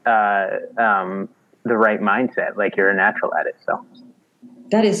right mindset. Like, you're a natural at it. So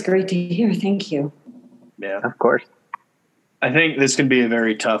that is great to hear. Thank you. Yeah, of course. I think this can be a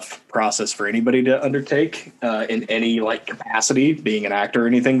very tough process for anybody to undertake in any capacity, being an actor or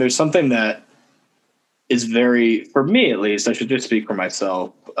anything. There's something that is very, for me at least, I should just speak for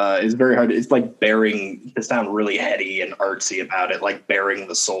myself, is very hard. It's like to sound really heady and artsy about it, like bearing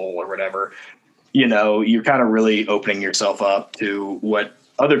the soul or whatever. You're kind of really opening yourself up to what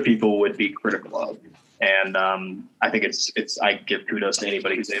other people would be critical of. And I think I give kudos to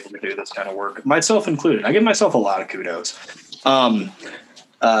anybody who's able to do this kind of work, myself included. I give myself a lot of kudos, because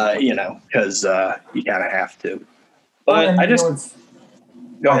you kind of have to. But I just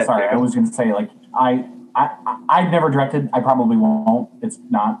go ahead. Sorry, I was going to say I've never directed. I probably won't. It's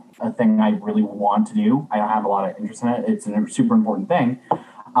not a thing I really want to do. I don't have a lot of interest in it. It's a super important thing.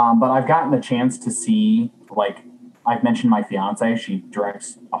 But I've gotten the chance to see, I've mentioned my fiance. She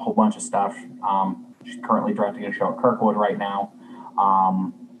directs a whole bunch of stuff. She's currently directing a show at Kirkwood right now.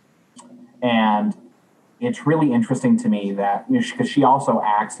 And it's really interesting to me that, because she also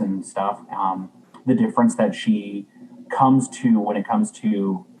acts and stuff, the difference that she comes to when it comes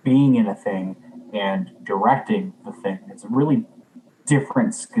to being in a thing and directing the thing. It's a really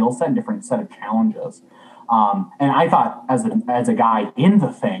different skill set, different set of challenges. And I thought as a guy in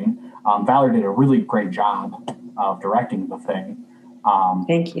the thing, Valerie did a really great job of directing the thing.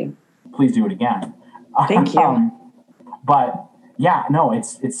 Thank you. Please do it again. Thank you. But yeah, no,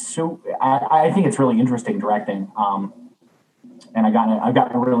 it's so, I think it's really interesting directing. And I've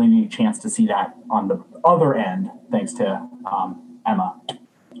gotten a really neat chance to see that on the other end, thanks to Emma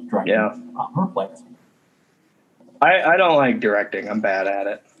directing her plays. I don't like directing. I'm bad at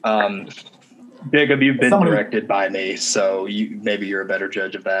it. Jacob, you've been directed by me, so maybe you're a better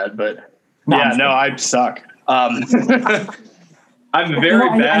judge of that. But I suck. I'm very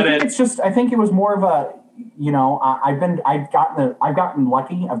bad at. It's just, I think it was more of a, I've gotten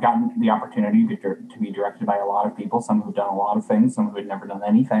lucky. I've gotten the opportunity to be directed by a lot of people. Some who've done a lot of things, some who had never done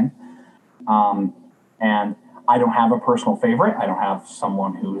anything. And I don't have a personal favorite. I don't have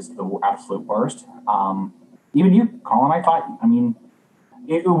someone who is the absolute worst. Even you, Colin, I thought,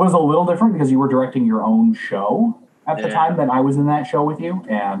 it was a little different because you were directing your own show at the time that I was in that show with you.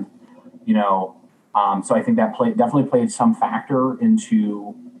 And, so I think that definitely played some factor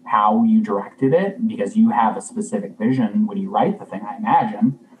into how you directed it, because you have a specific vision when you write the thing, I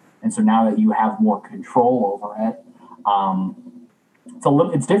imagine. And so now that you have more control over it,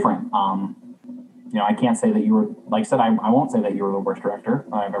 it's different. I can't say that you were, like I said, I won't say that you were the worst director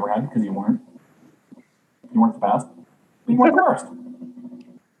I've ever had, because you weren't. You weren't the best. But you weren't the worst.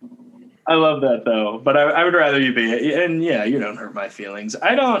 I love that though, but I would rather you be, and yeah, you don't hurt my feelings.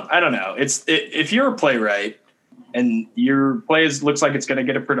 I don't know. If you're a playwright and your play looks like it's going to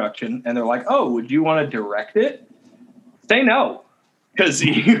get a production, and they're like, "Oh, would you want to direct it?" Say no, because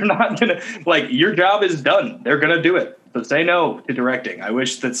you're not gonna, your job is done. They're gonna do it. So say no to directing. I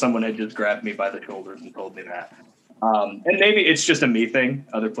wish that someone had just grabbed me by the shoulders and told me that. And maybe it's just a me thing.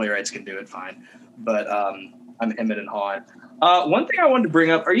 Other playwrights can do it fine, but I'm hemming and hawing. One thing I wanted to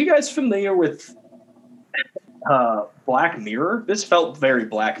bring up, are you guys familiar with Black Mirror? This felt very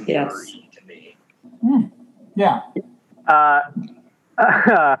Black Mirror-y to me. Yeah. I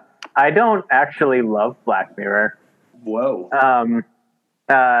don't actually love Black Mirror. Whoa.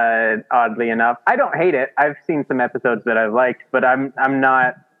 Oddly enough, I don't hate it. I've seen some episodes that I've liked, but I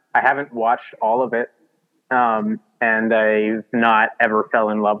haven't watched all of it. And I've not ever fell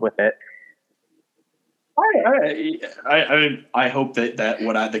in love with it. I hope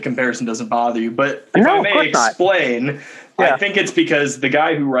that the comparison doesn't bother you, but if No, I may explain, yeah. I think it's because the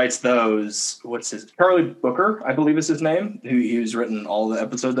guy who writes those, Charlie Booker, I believe is his name, who's written all the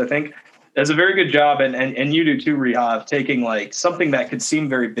episodes, I think, does a very good job, and you do too, Reha, of taking something that could seem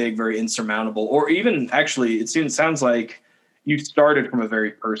very big, very insurmountable, or even actually it sounds like you started from a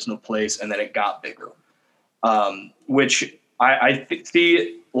very personal place and then it got bigger, which I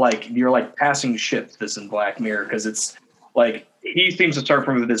see you're passing ships this in Black Mirror, because it's he seems to start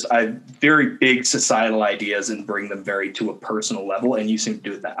from this very big societal ideas and bring them very to a personal level, and you seem to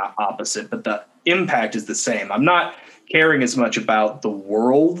do the opposite, but the impact is the same. I'm not caring as much about the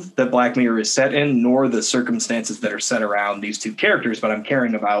world that Black Mirror is set in, nor the circumstances that are set around these two characters, but I'm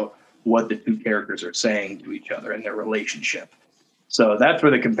caring about what the two characters are saying to each other and their relationship. So that's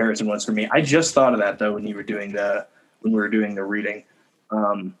where the comparison was for me. I just thought of that though when we were doing the reading.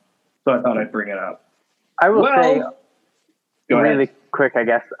 So I thought I'd bring it up. I will say really quick, I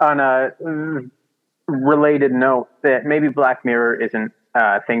guess, on a related note, that maybe Black Mirror isn't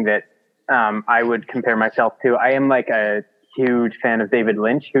a thing that I would compare myself to. I am a huge fan of David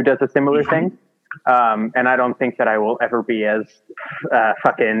Lynch, who does a similar thing. And I don't think that I will ever be as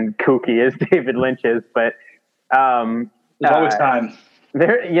fucking kooky as David Lynch is, but there's always time.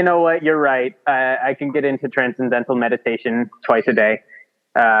 You know what? You're right. I can get into transcendental meditation twice a day.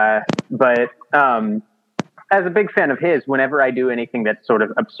 But as a big fan of his, whenever I do anything that's sort of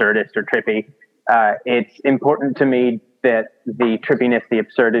absurdist or trippy, it's important to me that the trippiness, the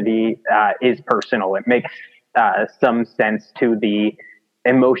absurdity is personal. It makes some sense to the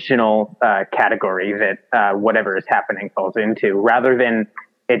emotional category that whatever is happening falls into, rather than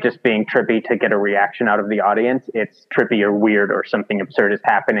it just being trippy to get a reaction out of the audience. It's trippy or weird or something absurd is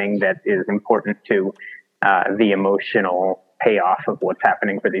happening that is important to the emotional payoff of what's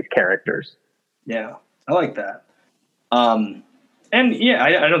happening for these characters. Yeah, I like that. And yeah,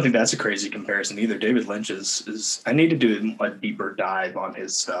 I don't think that's a crazy comparison either. David Lynch is I need to do a deeper dive on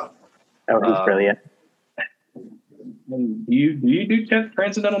his stuff. Oh, he's brilliant. Do you do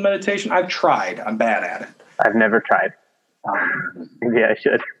transcendental meditation? I've tried. I'm bad at it. I've never tried. Maybe I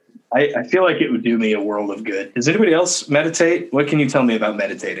should. I feel like it would do me a world of good. Does anybody else meditate? What can you tell me about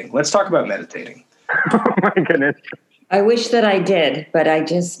meditating? Let's talk about meditating. Oh my goodness. I wish that I did, but I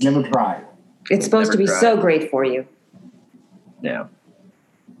just never tried. It's supposed to be so great for you. Yeah.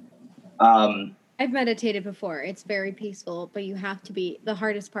 I've meditated before. It's very peaceful, but you have to be, the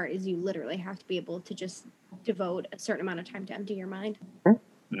hardest part is you literally have to be able to just devote a certain amount of time to empty your mind.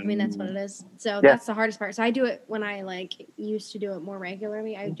 I mean, that's what it is. So that's the hardest part. So I do it when I used to do it more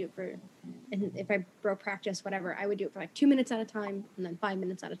regularly. I would do it for, and if I broke practice, whatever, I would do it for 2 minutes at a time, and then 5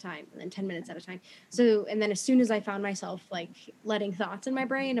 minutes at a time, and then 10 minutes at a time. So, and then as soon as I found myself letting thoughts in my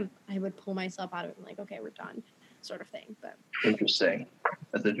brain, I would pull myself out of it and okay, we're done, sort of thing. But interesting.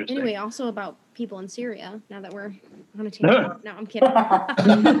 That's interesting. Anyway, also about people in Syria, now that we're on a tangent. No, I'm kidding.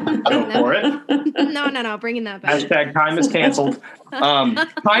 Go for it. No, bringing that back. Hashtag time is canceled.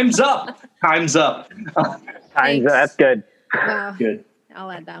 Time's up. Time's up. That's good. Wow. Good. I'll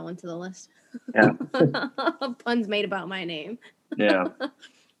add that one to the list. Yeah. Puns made about my name. Yeah.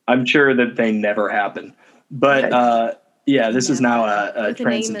 I'm sure that they never happen. But this is now a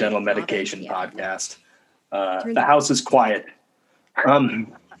transcendental medication podcast. The house is quiet.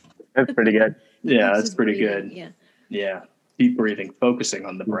 That's pretty good. Yeah, that's pretty good. Yeah. Deep breathing, focusing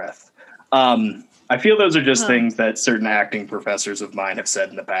on the breath. I feel those are just things that certain acting professors of mine have said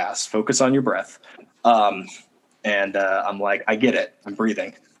in the past. Focus on your breath. And I'm like, I get it. I'm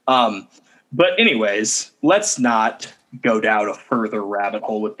breathing. But anyways, let's not go down a further rabbit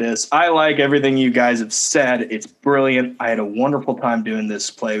hole with this. I like everything you guys have said. It's brilliant. I had a wonderful time doing this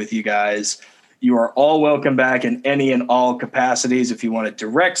play with you guys. You are all welcome back in any and all capacities. If you want to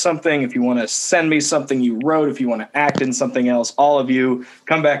direct something, if you want to send me something you wrote, if you want to act in something else, all of you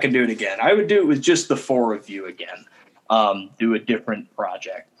come back and do it again. I would do it with just the 4 of you again. Do a different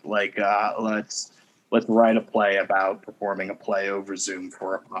project. Like let's write a play about performing a play over Zoom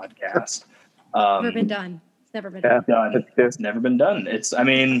for a podcast. Never been done. It's never been done. It's never been done.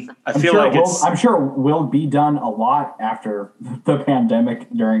 I feel sure like it's. I'm sure it will be done a lot after the pandemic.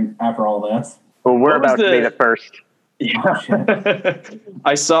 After all this. Well, we're about to be the first. Yeah.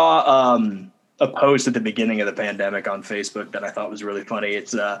 I saw a post at the beginning of the pandemic on Facebook that I thought was really funny.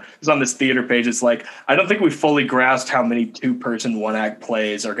 It's on this theater page. It's like, I don't think we fully grasped how many 2-person 1-act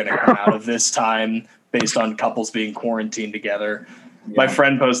plays are going to come out of this time based on couples being quarantined together. Yeah. My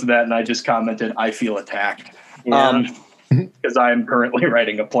friend posted that, and I just commented, I feel attacked. Yeah. Because I am currently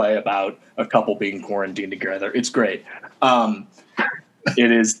writing a play about a couple being quarantined together. It's great.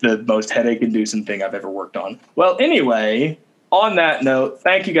 It is the most headache-inducing thing I've ever worked on. Well, anyway, on that note,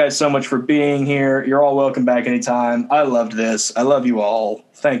 thank you guys so much for being here. You're all welcome back anytime. I loved this. I love you all.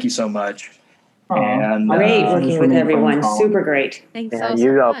 Thank you so much. And great working with everyone. Super great. Thanks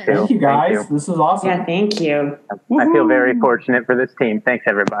you all much. too. Thank you, guys. This is awesome. Yeah, thank you. I feel very fortunate for this team. Thanks,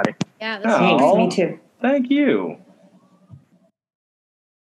 everybody. Yeah, thanks. Me too. Thank you.